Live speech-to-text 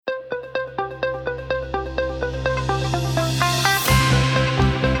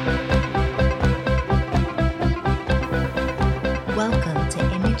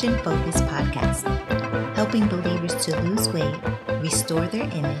Image and Focus podcast, helping believers to lose weight, restore their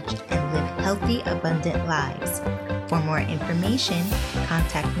image, and live healthy, abundant lives. For more information,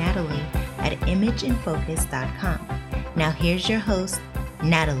 contact Natalie at imageandfocus.com. Now here's your host,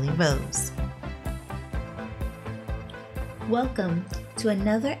 Natalie Rose. Welcome to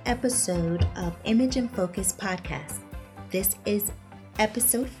another episode of Image and Focus podcast. This is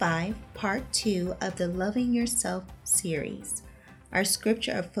episode 5, part 2 of the Loving Yourself series. Our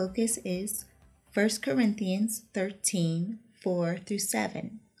scripture of focus is 1 Corinthians 13, 4 through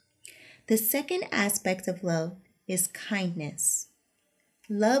 7. The second aspect of love is kindness.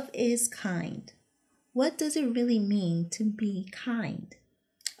 Love is kind. What does it really mean to be kind?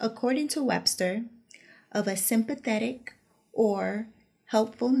 According to Webster, of a sympathetic or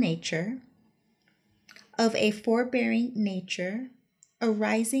helpful nature, of a forbearing nature,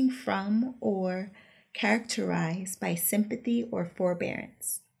 arising from or characterized by sympathy or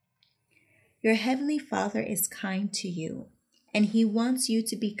forbearance. Your Heavenly Father is kind to you, and He wants you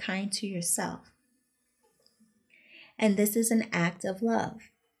to be kind to yourself. And this is an act of love.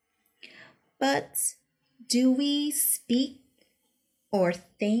 But do we speak or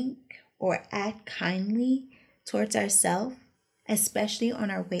think or act kindly towards ourselves, especially on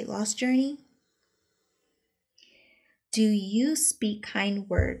our weight loss journey? Do you speak kind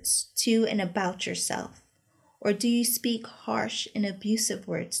words to and about yourself? Or do you speak harsh and abusive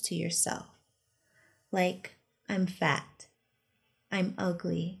words to yourself? Like, I'm fat, I'm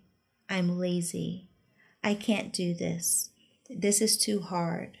ugly, I'm lazy, I can't do this, this is too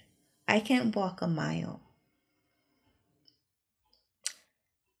hard, I can't walk a mile.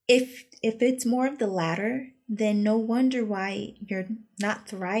 If it's more of the latter, then no wonder why you're not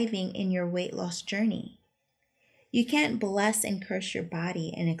thriving in your weight loss journey. You can't bless and curse your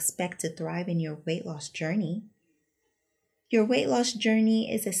body and expect to thrive in your weight loss journey. Your weight loss journey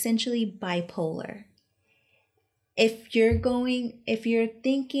is essentially bipolar. If you're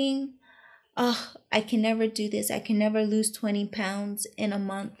thinking, oh, I can never do this, I can never lose 20 pounds in a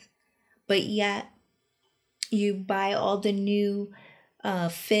month, but yet you buy all the new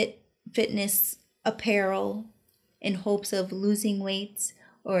fitness apparel in hopes of losing weight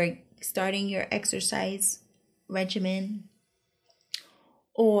or starting your exercise regimen,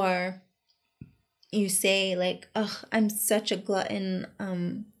 or you say like, oh, I'm such a glutton,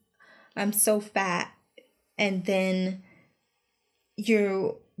 I'm so fat, and then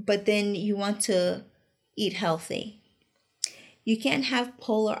you want to eat healthy. You can't have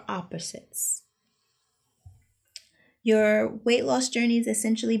polar opposites. Your weight loss journey is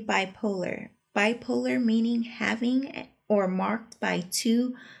essentially bipolar. Bipolar meaning having or marked by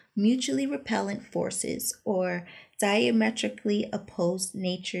two mutually repellent forces or diametrically opposed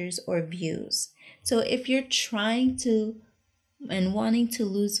natures or views. So if you're trying to and wanting to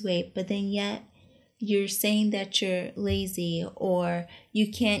lose weight, but then yet you're saying that you're lazy or you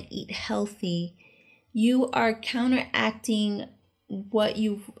can't eat healthy, you are counteracting what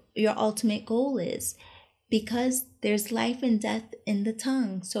your ultimate goal is, because there's life and death in the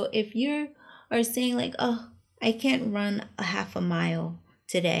tongue. So if you are saying like, oh, I can't run a half a mile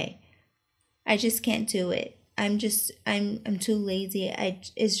today, I just can't do it, I'm too lazy,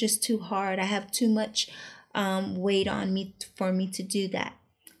 it's just too hard, I have too much weight on me for me to do that,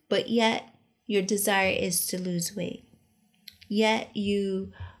 but yet your desire is to lose weight, yet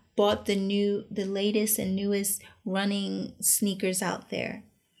you bought the latest and newest running sneakers out there.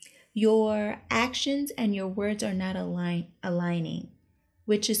 Your actions and your words are not aligning,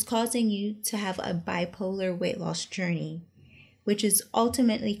 which is causing you to have a bipolar weight loss journey, which is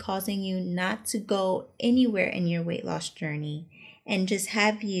ultimately causing you not to go anywhere in your weight loss journey and just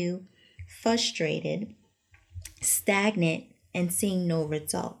have you frustrated, stagnant, and seeing no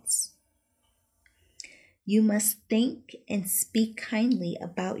results. You must think and speak kindly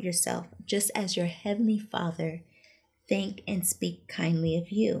about yourself, just as your Heavenly Father think and speak kindly of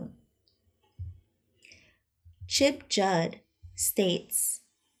you. Chip Judd states,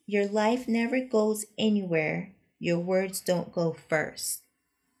 your life never goes anywhere your words don't go first.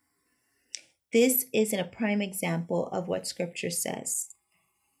 This is a prime example of what Scripture says,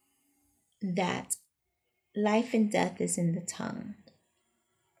 that life and death is in the tongue.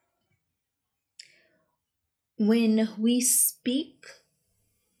 When we speak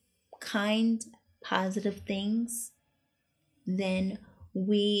kind, positive things, then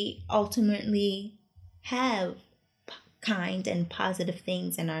we ultimately have kind and positive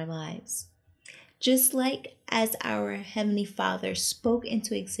things in our lives. Just like as our Heavenly Father spoke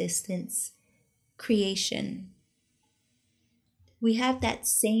into existence creation, We have that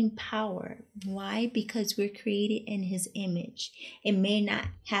same power. Why? Because we're created in his image. It may not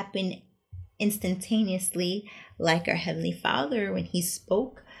happen instantaneously like our Heavenly Father when he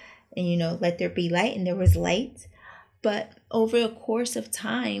spoke and, let there be light, and there was light. But over a course of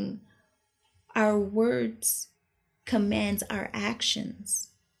time, our words commands our actions.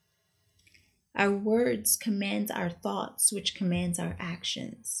 Our words commands our thoughts, which commands our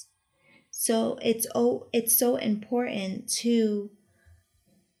actions. So it's so important to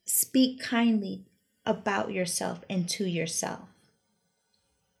speak kindly about yourself and to yourself.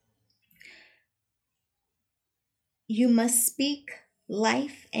 You must speak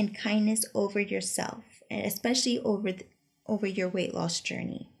life and kindness over yourself, and especially over your weight loss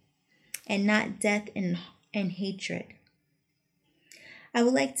journey, and not death and hatred. I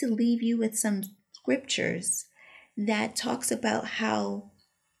would like to leave you with some scriptures that talks about how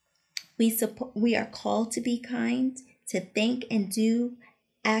we are called to be kind, to think and do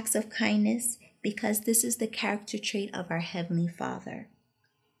acts of kindness, because this is the character trait of our Heavenly Father.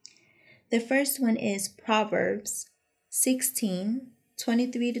 The first one is Proverbs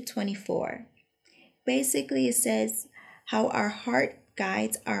 16:23-24. Basically, it says how our heart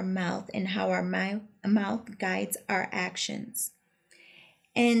guides our mouth and how our mouth guides our actions.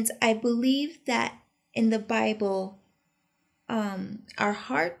 And I believe that in the Bible, our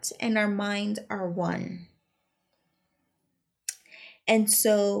heart and our mind are one. And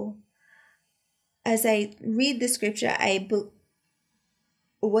so, as I read the scripture,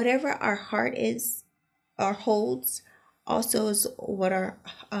 whatever our heart is or holds, also is what our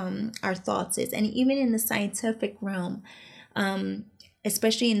thoughts is. And even in the scientific realm,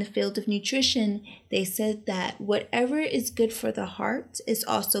 especially in the field of nutrition, they said that whatever is good for the heart is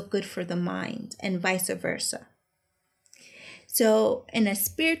also good for the mind, and vice versa. So from a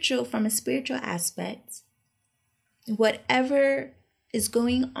spiritual aspect, whatever is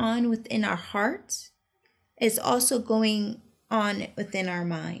going on within our heart is also going on within our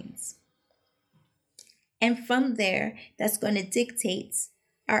minds. And from there, that's going to dictate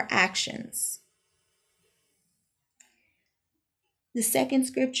our actions. The second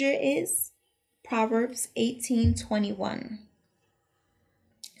scripture is Proverbs 18:21,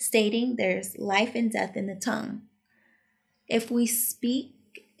 stating there's life and death in the tongue. If we speak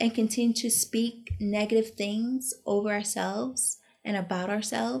and continue to speak negative things over ourselves and about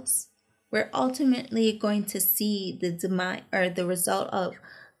ourselves, we're ultimately going to see the demise or the result of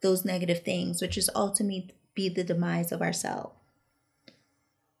those negative things, which is ultimately be the demise of ourselves.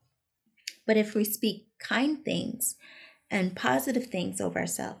 But if we speak kind things and positive things over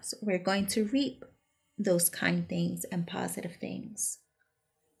ourselves, we're going to reap those kind things and positive things.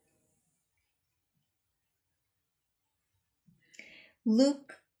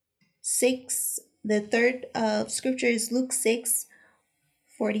 Luke 6, the third scripture is Luke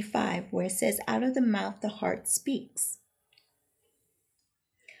 6:45, where it says, out of the mouth the heart speaks.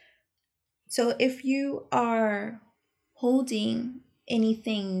 So if you are holding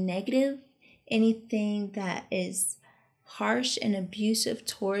anything negative, anything that is harsh and abusive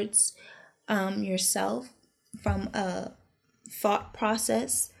towards yourself from a thought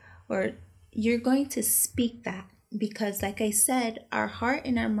process, or you're going to speak that, because like I said, our heart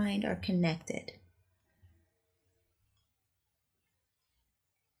and our mind are connected.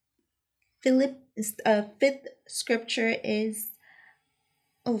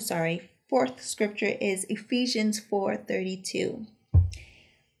 Fourth scripture is Ephesians 4:32.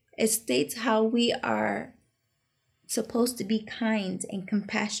 It states how we are supposed to be kind and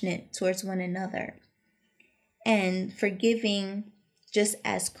compassionate towards one another, and forgiving just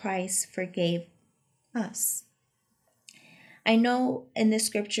as Christ forgave us. I know in this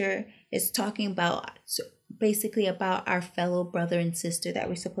scripture it's talking about basically about our fellow brother and sister that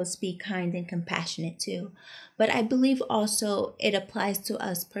we're supposed to be kind and compassionate to. But I believe also it applies to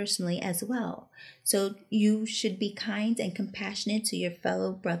us personally as well. So you should be kind and compassionate to your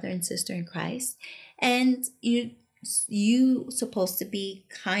fellow brother and sister in Christ. And you supposed to be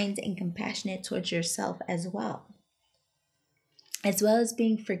kind and compassionate towards yourself as well as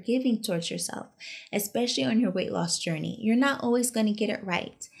being forgiving towards yourself, especially on your weight loss journey. You're not always going to get it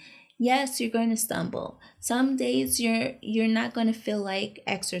right. Yes, you're going to stumble. Some days you're not going to feel like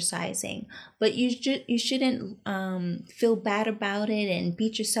exercising, but you shouldn't feel bad about it and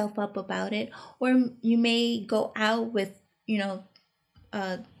beat yourself up about it. Or you may go out with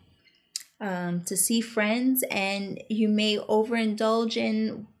to see friends, and you may overindulge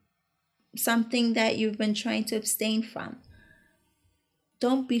in something that you've been trying to abstain from.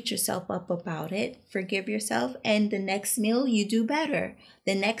 Don't beat yourself up about it. Forgive yourself, and the next meal you do better.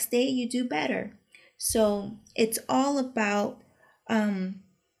 The next day you do better. So it's all about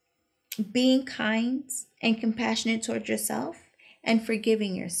being kind and compassionate towards yourself and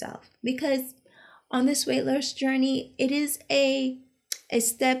forgiving yourself. Because on this weight loss journey, it is a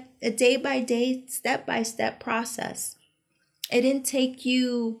day by day, step by step process. It didn't take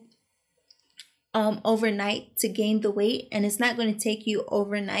you overnight to gain the weight, and it's not going to take you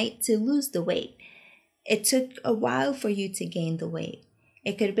overnight to lose the weight. It took a while for you to gain the weight.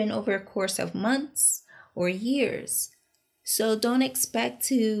 It could have been over a course of months or years. So don't expect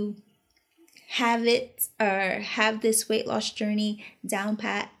to have this weight loss journey down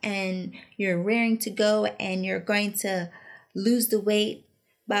pat and you're raring to go and you're going to lose the weight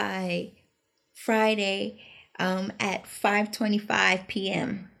by Friday at 5:25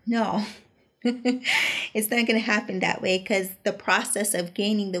 p.m. No. It's not going to happen that way, because the process of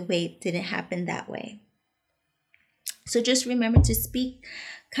gaining the weight didn't happen that way. So just remember to speak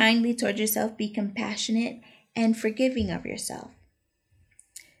kindly toward yourself, be compassionate and forgiving of yourself.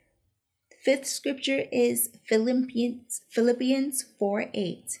 The fifth scripture is Philippians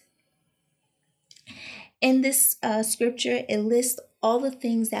 4:8. In this scripture, it lists all the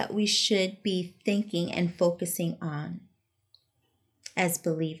things that we should be thinking and focusing on as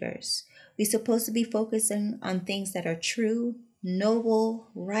believers. We're supposed to be focusing on things that are true, noble,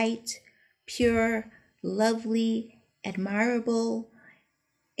 right, pure, lovely, admirable,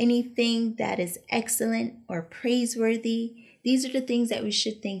 anything that is excellent or praiseworthy. These are the things that we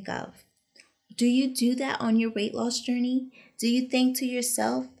should think of. Do you do that on your weight loss journey? Do you think to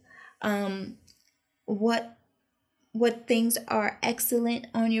yourself what things are excellent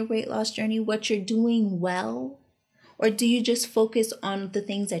on your weight loss journey, what you're doing well? Or do you just focus on the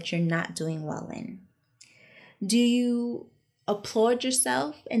things that you're not doing well in? Do you applaud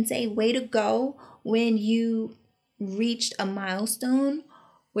yourself and say, way to go, when you reached a milestone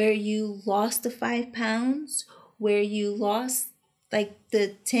where you lost the 5 pounds, where you lost like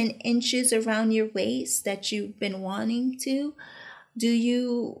the 10 inches around your waist that you've been wanting to? Do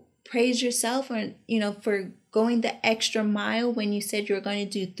you praise yourself for going the extra mile when you said you were going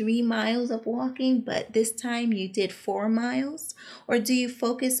to do 3 miles of walking, but this time you did 4 miles? Or do you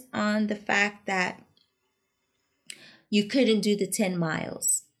focus on the fact that you couldn't do the 10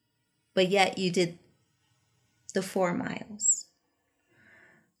 miles, but yet you did the 4 miles?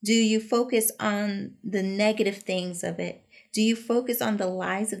 Do you focus on the negative things of it? Do you focus on the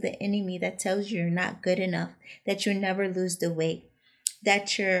lies of the enemy that tells you you're not good enough, that you'll never lose the weight,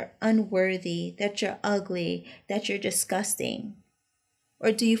 that you're unworthy, that you're ugly, that you're disgusting?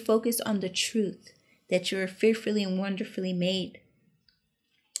 Or do you focus on the truth that you're fearfully and wonderfully made,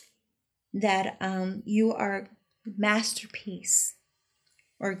 that you are masterpiece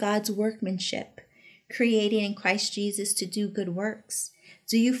or God's workmanship, created in Christ Jesus to do good works?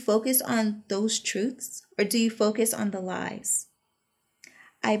 Do you focus on those truths, or do you focus on the lies?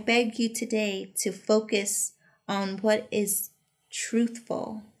 I beg you today to focus on what is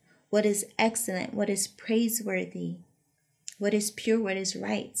truthful, what is excellent, what is praiseworthy, what is pure, what is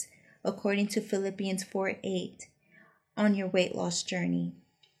right, according to Philippians 4:8, on your weight loss journey.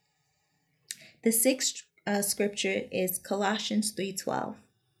 The sixth scripture is Colossians 3:12.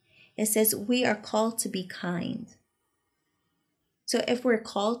 It says, we are called to be kind. So if we're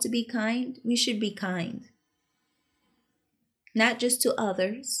called to be kind, we should be kind. Not just to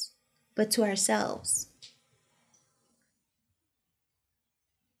others, but to ourselves.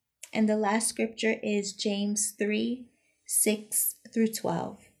 And the last scripture is James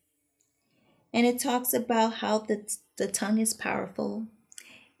 3:6-12. And it talks about how the tongue is powerful.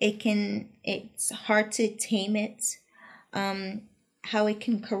 It's hard to tame it. How it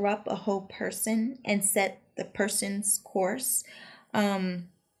can corrupt a whole person and set the person's course. And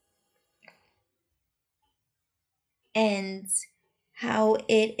how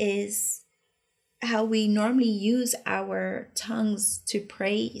we normally use our tongues to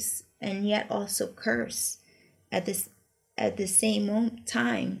praise and yet also curse at the same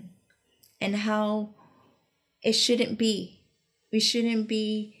time, and how it shouldn't be. It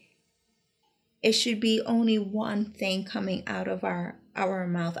should be only one thing coming out of our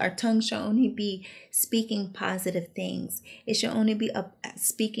mouth. Our tongue should only be speaking positive things. It should only be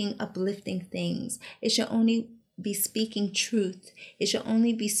speaking uplifting things. It should only be speaking truth. It should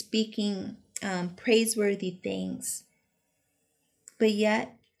only be speaking praiseworthy things. But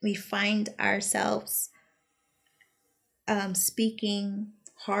yet we find ourselves speaking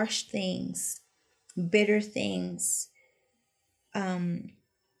harsh things, bitter things,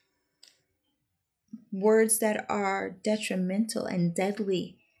 words that are detrimental and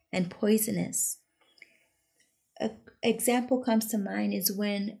deadly and poisonous. An example comes to mind is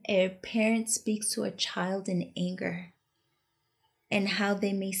when a parent speaks to a child in anger. and how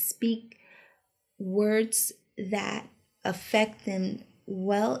they may speak words that affect them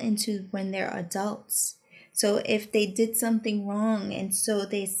well into when they're adults. So if they did something wrong, and so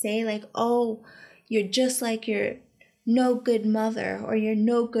they say like, oh, you're just like your no good mother, or you're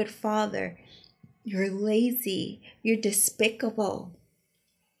no good father, you're lazy, you're despicable,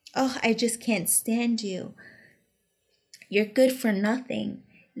 oh, I just can't stand you, you're good for nothing.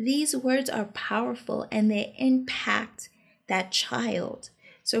 These words are powerful and they impact that child.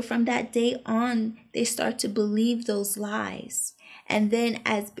 So from that day on, they start to believe those lies. And then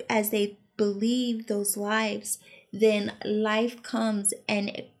as they believe those lies, then life comes and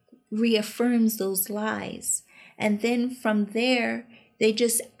it reaffirms those lies. And then from there, they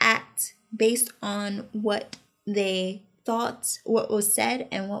just act based on what they thought, what was said,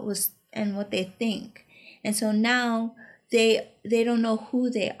 and what they think. And so now they don't know who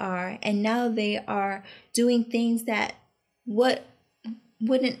they are, and now they are doing things that what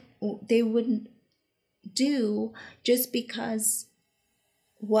wouldn't they wouldn't do just because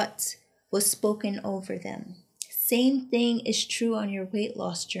what was spoken over them. Same thing is true on your weight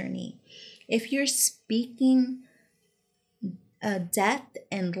loss journey. If you're speaking death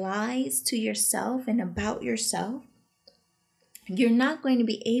and lies to yourself and about yourself, you're not going to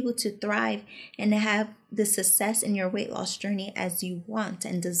be able to thrive and have the success in your weight loss journey as you want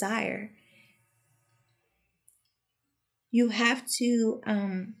and desire. You have to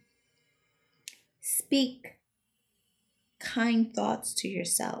speak kind thoughts to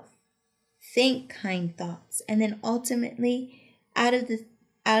yourself. Think kind thoughts, and then ultimately, out of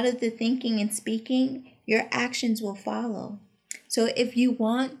the thinking and speaking, your actions will follow. So if you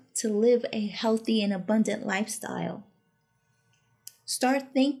want to live a healthy and abundant lifestyle,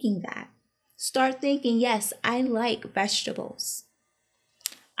 start thinking that. Start thinking, yes, I like vegetables.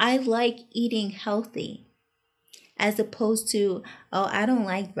 I like eating healthy. As opposed to, oh, I don't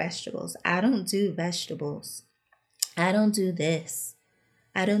like vegetables. I don't do vegetables. I don't do this.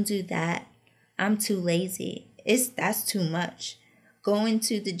 I don't do that. I'm too lazy. That's too much. Going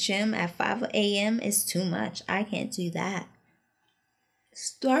to the gym at 5 a.m. is too much. I can't do that.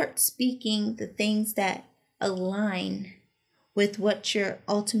 Start speaking the things that align with what your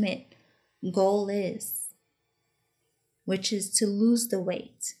ultimate goal is, which is to lose the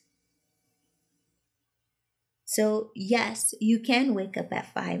weight. So yes, you can wake up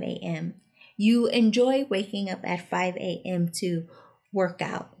at 5 a.m. You enjoy waking up at 5 a.m. to work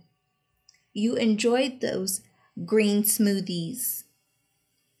out. You enjoy those green smoothies.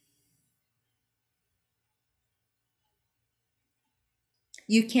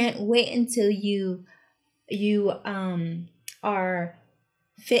 You can't wait until you are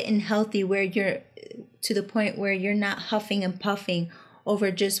fit and healthy, where you're to the point where you're not huffing and puffing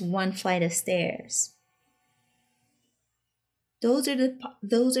over just one flight of stairs. Those are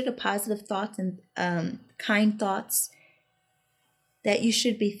the positive thoughts and kind thoughts that you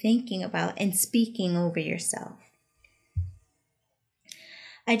should be thinking about and speaking over yourself.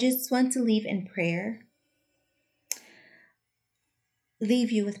 I just want to leave you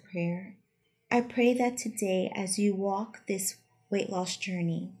with prayer. I pray that today, as you walk this weight loss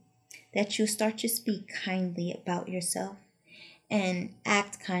journey, that you start to speak kindly about yourself and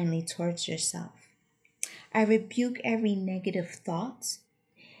act kindly towards yourself. I rebuke every negative thought,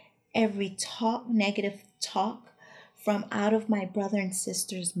 every negative talk from out of my brother and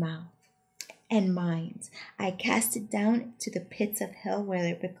sister's mouth and minds. I cast it down to the pits of hell where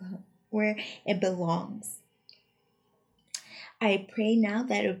it belongs. I pray now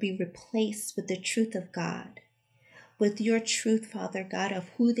that it will be replaced with the truth of God, with your truth, Father God, of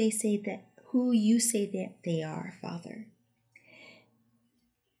who you say that they are, Father.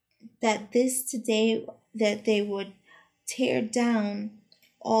 That this today, that they would tear down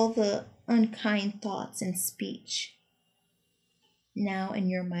all the unkind thoughts and speech. Now in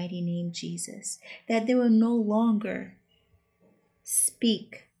your mighty name, Jesus, that they will no longer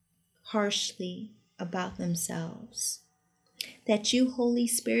speak harshly about themselves. That you, Holy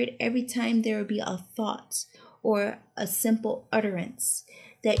Spirit, every time there will be a thought or a simple utterance,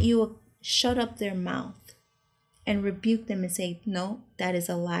 that you will shut up their mouth and rebuke them and say, no, that is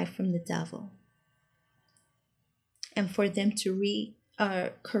a lie from the devil. And for them to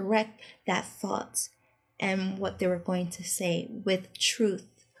correct that thought and what they were going to say with truth,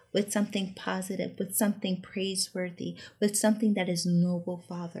 with something positive, with something praiseworthy, with something that is noble,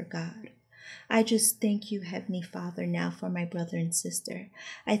 Father God. I just thank you, Heavenly Father, now for my brother and sister.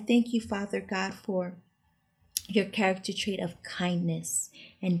 I thank you, Father God, for your character trait of kindness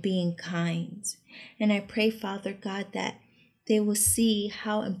and being kind. And I pray, Father God, that they will see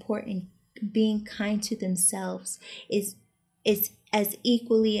how important being kind to themselves is as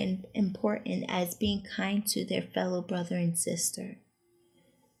equally important as being kind to their fellow brother and sister.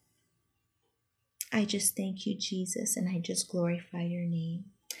 I just thank you, Jesus, and I just glorify your name.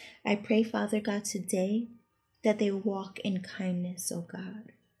 I pray, Father God, today that they walk in kindness, oh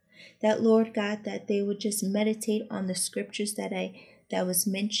God. That, Lord God, that they would just meditate on the scriptures that was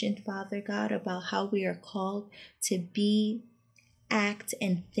mentioned, Father God, about how we are called to be, act,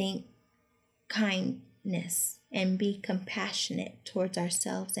 and think kindness and be compassionate towards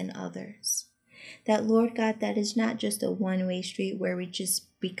ourselves and others. That, Lord God, that is not just a one-way street where we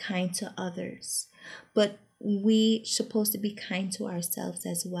just be kind to others, but we supposed to be kind to ourselves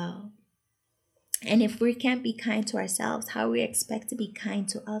as well. And if we can't be kind to ourselves, how we expect to be kind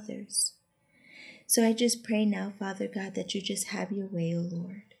to others? So I just pray now, Father God, that you just have your way, O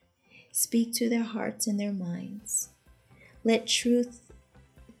Lord. Speak to their hearts and their minds. Let truth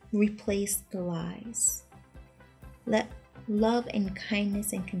replace the lies. Let love and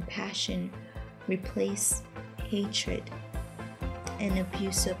kindness and compassion replace hatred and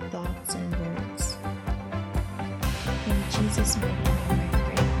abusive thoughts and words. In Jesus' mighty name.